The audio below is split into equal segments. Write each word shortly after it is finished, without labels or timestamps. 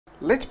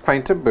Let's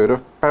paint a bird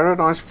of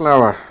paradise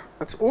flower.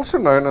 It's also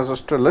known as a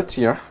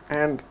strelitzia,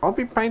 and I'll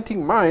be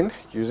painting mine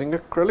using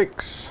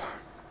acrylics.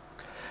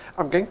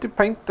 I'm going to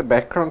paint the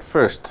background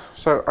first,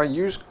 so I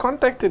use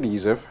contact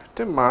adhesive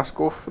to mask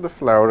off the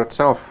flower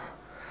itself.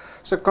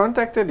 So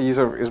contact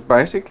adhesive is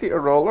basically a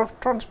roll of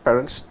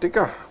transparent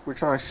sticker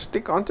which I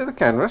stick onto the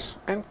canvas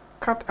and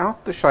cut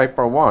out the shape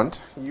I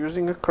want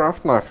using a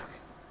craft knife.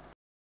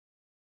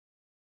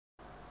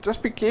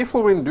 Just be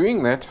careful when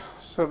doing that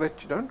so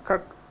that you don't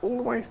cut all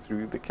the way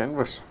through the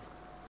canvas.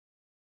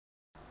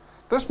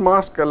 This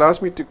mask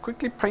allows me to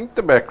quickly paint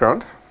the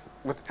background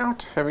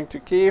without having to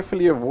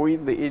carefully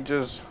avoid the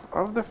edges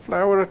of the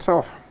flower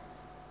itself.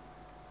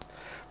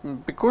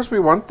 Because we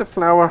want the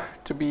flower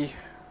to be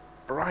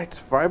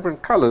bright,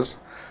 vibrant colors,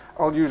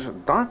 I'll use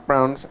dark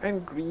browns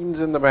and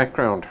greens in the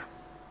background.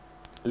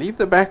 Leave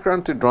the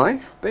background to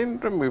dry, then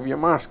remove your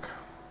mask.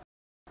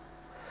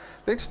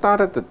 Let's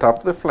start at the top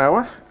of the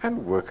flower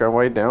and work our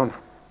way down.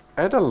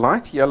 Add a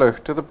light yellow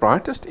to the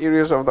brightest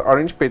areas of the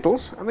orange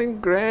petals and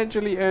then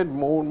gradually add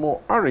more and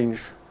more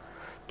orange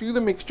to the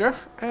mixture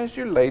as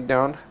you lay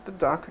down the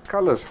darker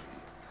colors.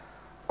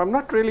 I'm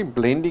not really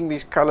blending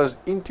these colors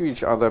into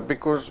each other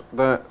because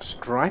the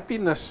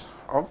stripiness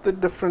of the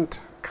different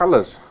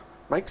colors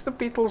makes the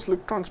petals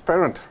look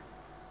transparent.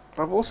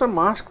 I've also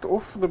masked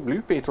off the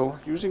blue petal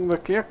using the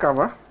clear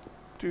cover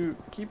to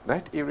keep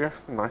that area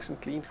nice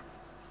and clean.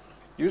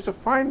 Use a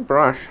fine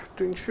brush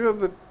to ensure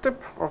the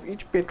tip of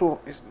each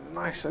petal is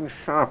nice and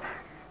sharp.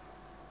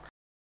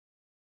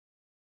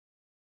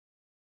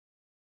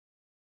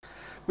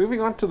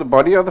 Moving on to the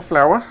body of the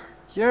flower,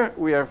 here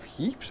we have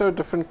heaps of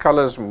different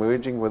colors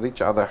merging with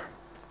each other.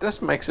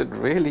 This makes it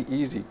really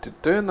easy to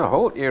turn the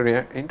whole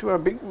area into a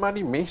big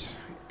muddy mess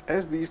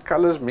as these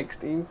colors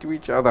mixed into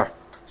each other.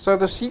 So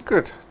the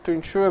secret to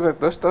ensure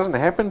that this doesn't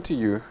happen to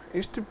you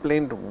is to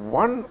blend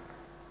one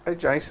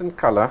adjacent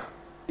color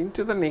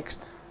into the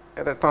next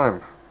at a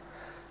time.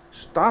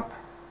 Stop,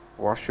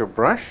 wash your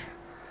brush,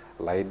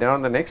 lay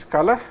down the next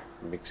color,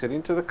 mix it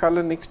into the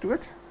color next to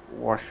it,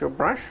 wash your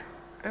brush,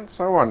 and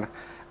so on.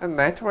 And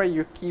that way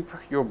you keep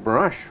your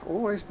brush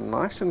always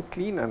nice and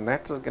clean, and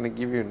that is going to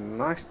give you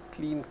nice,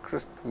 clean,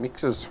 crisp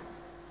mixes.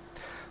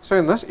 So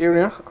in this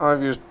area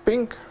I've used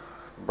pink,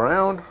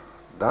 brown,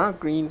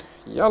 dark green,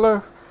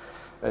 yellow,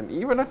 and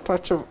even a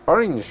touch of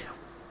orange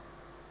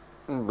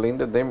and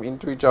blended them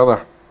into each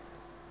other.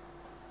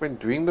 When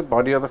doing the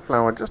body of the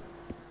flower, just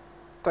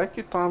take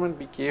your time and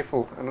be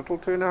careful, and it will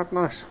turn out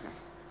nice.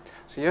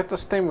 So here at the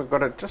stem we've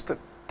got just a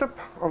tip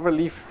of a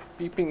leaf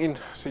peeping in,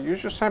 so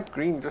use your sap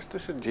green just to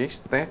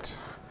suggest that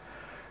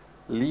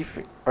leaf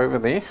over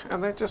there,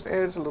 and that just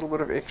adds a little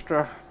bit of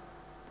extra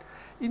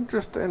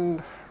interest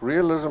and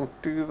realism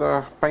to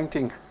the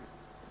painting.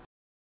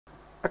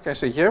 Okay,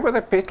 so here where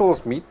the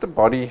petals meet the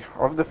body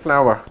of the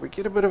flower, we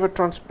get a bit of a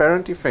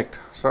transparent effect,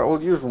 so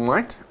I'll use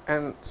white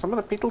and some of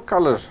the petal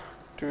colors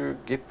to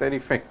get that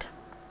effect.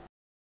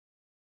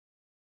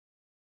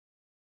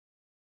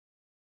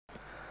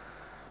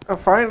 And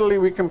finally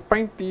we can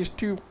paint these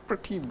two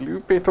pretty blue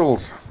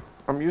petals.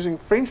 I'm using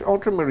French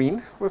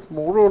ultramarine with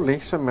more or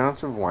less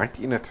amounts of white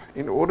in it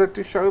in order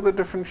to show the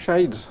different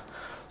shades.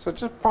 So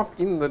just pop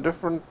in the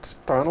different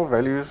tonal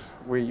values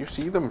where you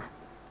see them.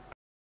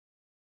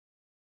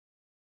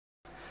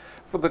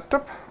 For the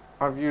tip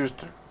I've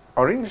used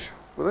orange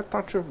with a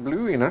touch of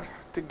blue in it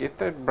to get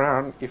that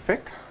brown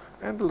effect,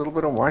 and a little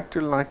bit of white to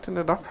lighten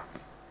it up.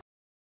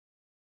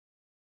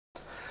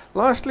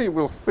 Lastly,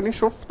 we'll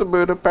finish off the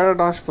bird of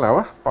paradise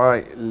flower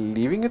by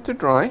leaving it to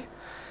dry,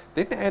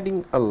 then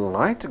adding a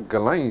light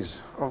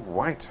glaze of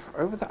white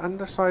over the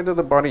underside of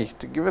the body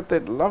to give it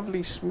that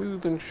lovely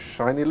smooth and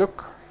shiny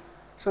look.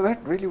 So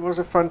that really was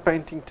a fun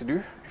painting to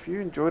do. If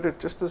you enjoyed it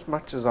just as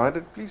much as I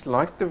did, please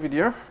like the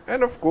video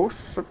and of course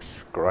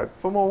subscribe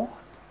for more.